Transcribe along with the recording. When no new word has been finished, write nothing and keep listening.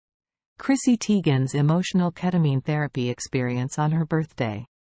Chrissy Teigen's emotional ketamine therapy experience on her birthday.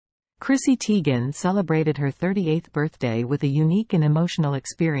 Chrissy Teigen celebrated her 38th birthday with a unique and emotional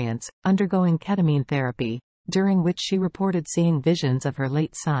experience, undergoing ketamine therapy, during which she reported seeing visions of her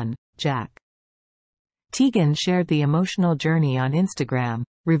late son, Jack. Teigen shared the emotional journey on Instagram,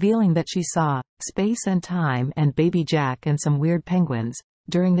 revealing that she saw space and time and baby Jack and some weird penguins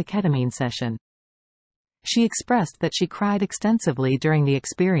during the ketamine session. She expressed that she cried extensively during the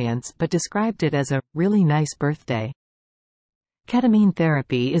experience but described it as a really nice birthday. Ketamine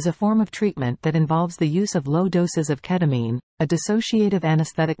therapy is a form of treatment that involves the use of low doses of ketamine, a dissociative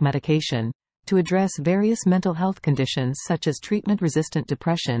anesthetic medication, to address various mental health conditions such as treatment-resistant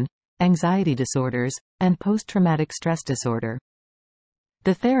depression, anxiety disorders, and post-traumatic stress disorder.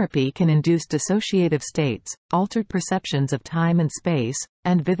 The therapy can induce dissociative states, altered perceptions of time and space,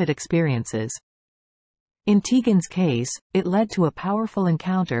 and vivid experiences. In Teigen's case, it led to a powerful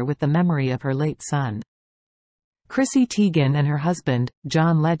encounter with the memory of her late son. Chrissy Teigen and her husband,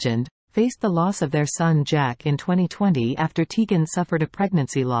 John Legend, faced the loss of their son Jack in 2020 after Teigen suffered a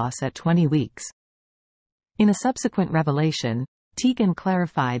pregnancy loss at 20 weeks. In a subsequent revelation, Teigen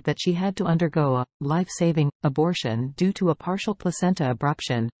clarified that she had to undergo a life-saving abortion due to a partial placenta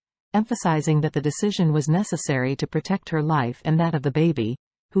abruption, emphasizing that the decision was necessary to protect her life and that of the baby,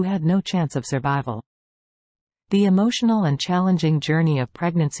 who had no chance of survival. The emotional and challenging journey of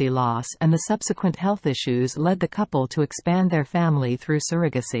pregnancy loss and the subsequent health issues led the couple to expand their family through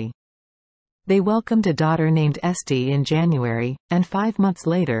surrogacy. They welcomed a daughter named Esty in January, and 5 months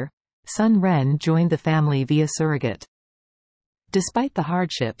later, son Ren joined the family via surrogate. Despite the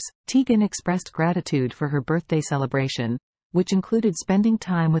hardships, Teigen expressed gratitude for her birthday celebration, which included spending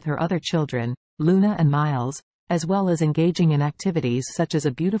time with her other children, Luna and Miles, as well as engaging in activities such as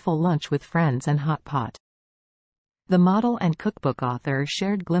a beautiful lunch with friends and hot pot. The model and cookbook author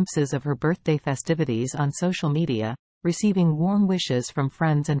shared glimpses of her birthday festivities on social media, receiving warm wishes from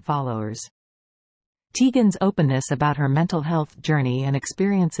friends and followers. Teigen's openness about her mental health journey and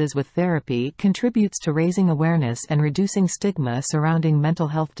experiences with therapy contributes to raising awareness and reducing stigma surrounding mental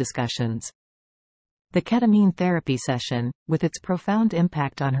health discussions. The ketamine therapy session, with its profound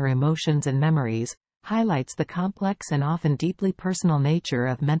impact on her emotions and memories, highlights the complex and often deeply personal nature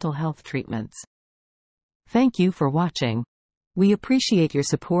of mental health treatments. Thank you for watching. We appreciate your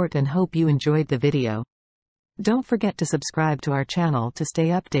support and hope you enjoyed the video. Don't forget to subscribe to our channel to stay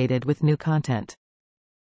updated with new content.